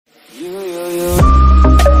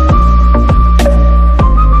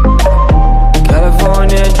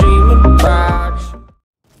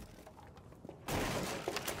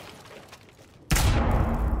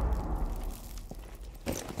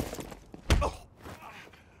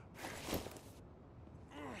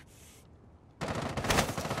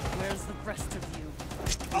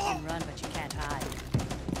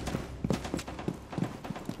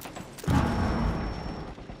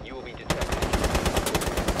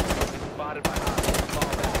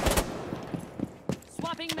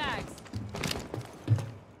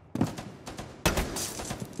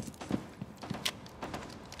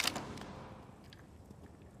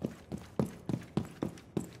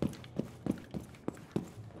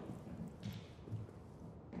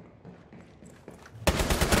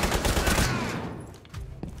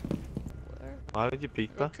Why did you peek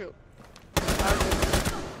that?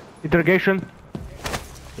 Interrogation.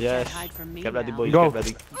 Yes. Hide from me Get ready, now. boys. Go. Get ready.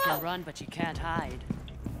 You can run, but you can't hide.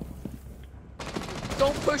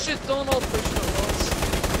 Don't push it, don't all push it at once.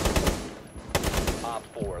 Op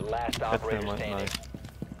 4, last operator standing.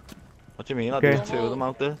 What do you mean? Okay. There was two of them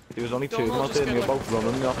out there. There was only two of them out there and they were both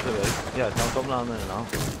running the opposite way. Yeah, don't come down there now.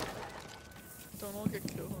 Don't all get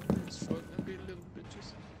killed on this fuck and be little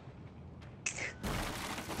bitches.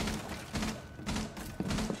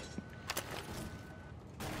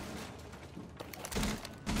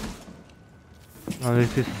 Oh,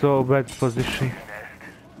 this is so bad position.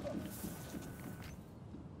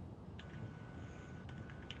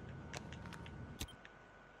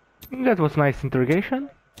 That was nice interrogation.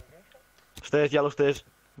 Stairs, yellow stairs.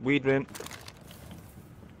 Weed room.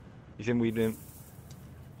 He's in weed room.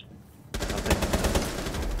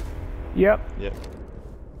 Yep. Yep.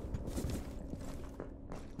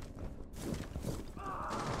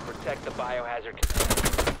 Protect the biohazard.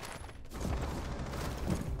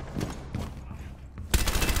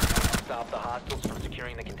 Stop the hostiles from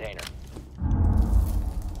securing the container.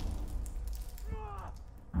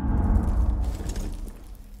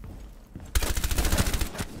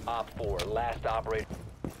 Op 4, last operator.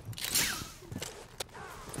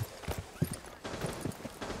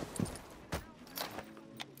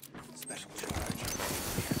 Special charge.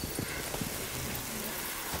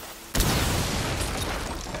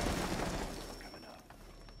 Coming up.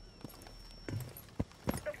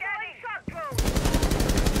 Scanning shot drone.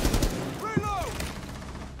 Reload!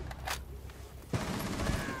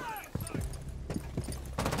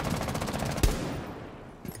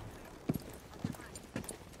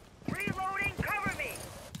 Reloading, cover me.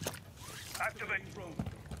 Activate drone.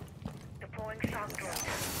 Deploying shock drone.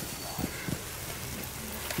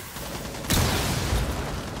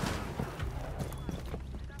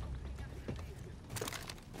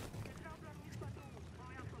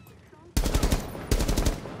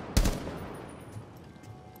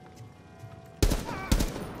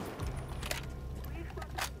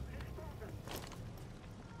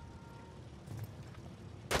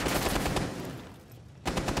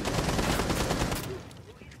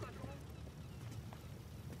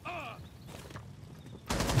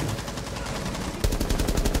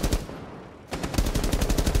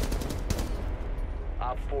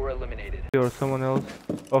 Op 4 eliminated. Or someone else.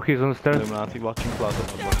 Oh, he's on the stairs. Illuminati watching Plaza.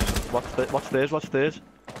 What's stairs? What's stairs?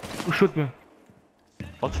 Shoot me.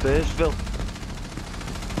 What's stairs, Phil?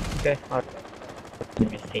 Okay.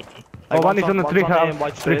 Oh, one is on the tree house.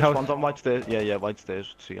 White Tree stairs. house. One's on white stairs. Yeah, white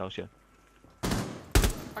stairs. Tree house, yeah.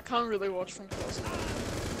 I can't really watch from close.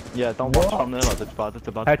 Yeah, don't watch from there, lad. It's bad. It's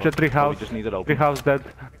a bad. Hatchet, spot. tree So house. we just need it open. Tree house dead.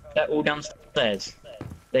 They're all downstairs.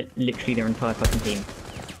 They're literally their entire fucking team.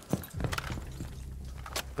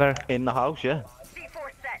 There. In the house, yeah.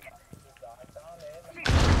 C4 set. C4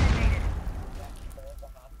 detonated.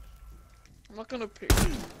 I'm not gonna pick.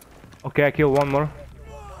 Okay, I kill one more.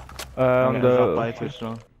 On Not by the. too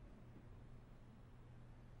strong.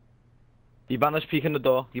 Ivana's peeking the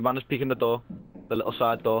door. Ivana's peeking the door. The little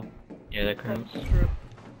side door. Yeah, they're current.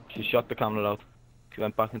 She shot the camera out. She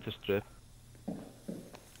went back into strip.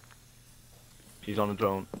 She's on a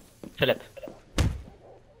drone. Philip.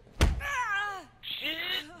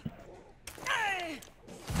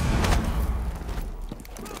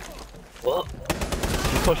 What?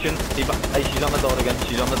 She's pushing. Hey, she's on the door again.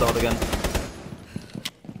 She's on the door again.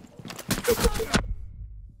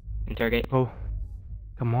 Interrogate. Oh.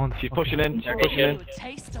 Come on. She's okay. pushing in. She's pushing Give in. you a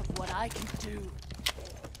taste of what I can do.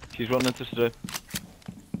 She's running to strip.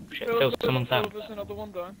 Shit, Phil, someone's down. There's another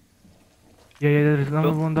one down. Yeah, there's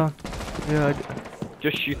another one down. Yeah,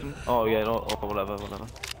 Just shoot him. Oh yeah, no, oh, whatever.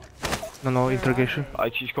 no, interrogation.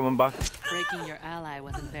 She's coming back. Breaking your ally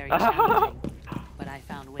wasn't very challenging, but I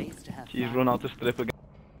found ways to have She's fun. run out to strip again.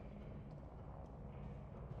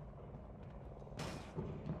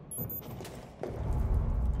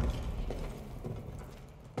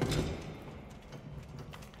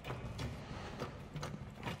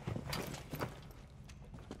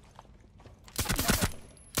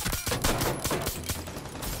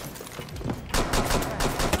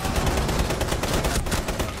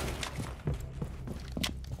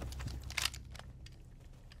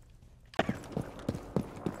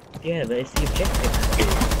 Yeah, but it's the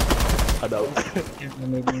objective. I know. Don't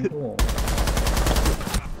remove the door.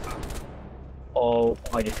 Oh,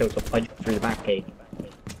 I just killed some. I jumped through the barricade.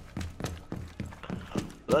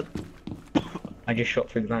 That... I just shot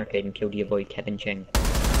through the barricade and killed your boy Kevin Cheng.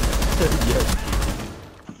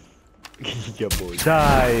 Yeah, boy.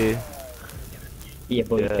 Die. Your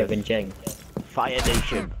boy Yes. Kevin Cheng. Fire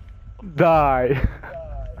Nation. Die.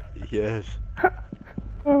 Yes.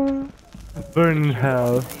 Burn in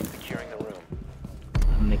hell. Securing the room.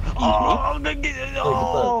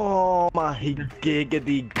 Oh my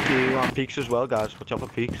giggity goo. On peaks as well, guys. Watch out for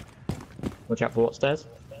peaks. Watch out for what stairs?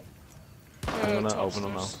 I'm gonna top open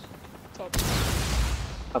them stairs. Top.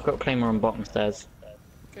 I've got Claymore on bottom stairs.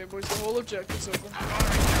 Okay, boys, the whole objective's open.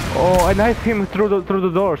 Oh, I knifed him through the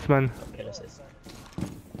doors, man. Kill assist.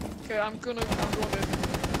 Okay, I'm going in.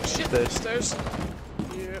 Shit, Stairs. stairs.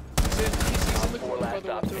 Yeah. He's in the corner by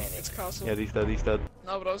the window. It's castle. Yeah, he's dead, he's dead.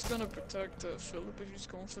 No, but I was gonna protect Philip if he's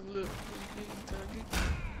going for the little target.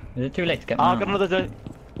 Is it too late to get Ah, mine? got another dead.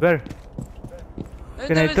 Where?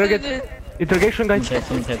 Can I interrogate? Interrogation, guys.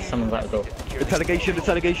 Someone's here, someone's out the door.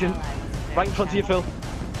 Interrogation. Right in front of you, Phil.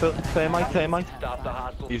 Phil, thermite. Stop the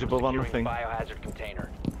hostiles He's from above on the securing thing. biohazard container.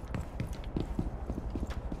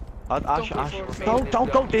 Ash. Don't go for it,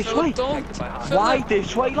 Don't go this Philip, way. don't. Why Philip.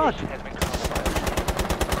 this way, lad? Has been compromised.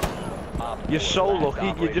 You're so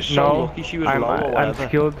lucky. You're just so No, lucky she was I'm low or I'm whatever.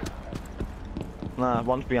 skilled. Nah,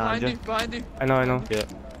 one's behind you. Behind you. I know. Yeah.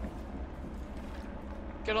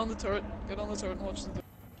 Get on the turret. Get on the turret and watch the door.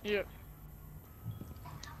 Yeah.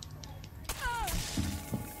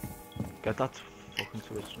 Get that fucking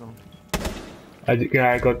switch now. I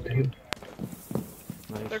got him.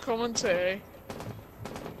 Nice. They're coming to A.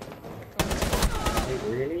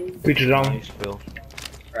 Really? Switch down. Nice, Phil.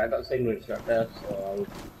 Right, I got a signal right there, so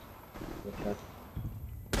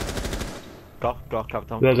I'll... Go,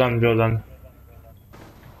 Captain. Well done.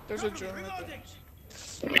 There's a drone right there.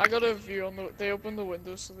 I got a view on the. They opened the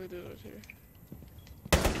window, so they did it here.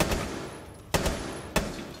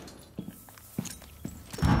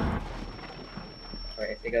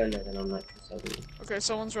 Right, if they go in there, then I'm like, Okay,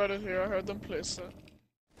 someone's right out here. I heard them place that.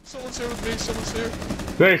 Someone's here with me. Someone's here.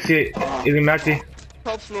 Where is he? Illuminati.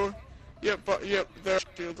 Top floor. Yep, but yep, they're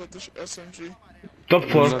field at the SMG. Top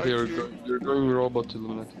floor. You're going robot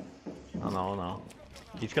Illuminati. I know.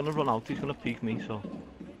 He's gonna run out, he's gonna peek me, so...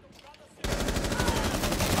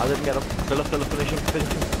 I didn't get him. Philip, finish him.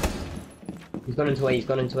 He's gone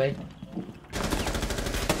into A.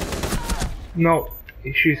 No,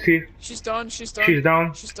 she's here. She's done.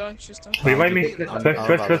 Down. Revive me.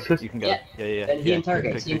 First. You can get Yeah. him. Yeah. Then he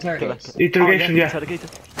interrogates. Interrogation, yeah. Interrogator.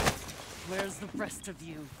 Where's the rest of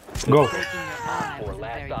you? Go. Breaking your eye Or wasn't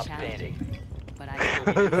last very stop challenging, standing. but I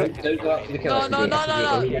Don't go up to the killer. No. Oh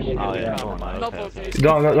yeah, go on, Not okay. both these.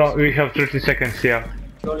 No, we have 30 seconds, yeah.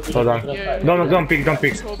 Hold on. Yeah. No, don't pick.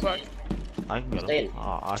 Just hold back. I can get him.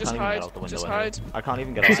 Oh, I Just can't even hide, get out the window just anyway. hide. I can't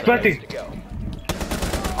even get She's out. planting. To go.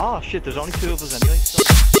 Oh shit, there's only two of us anyway. So.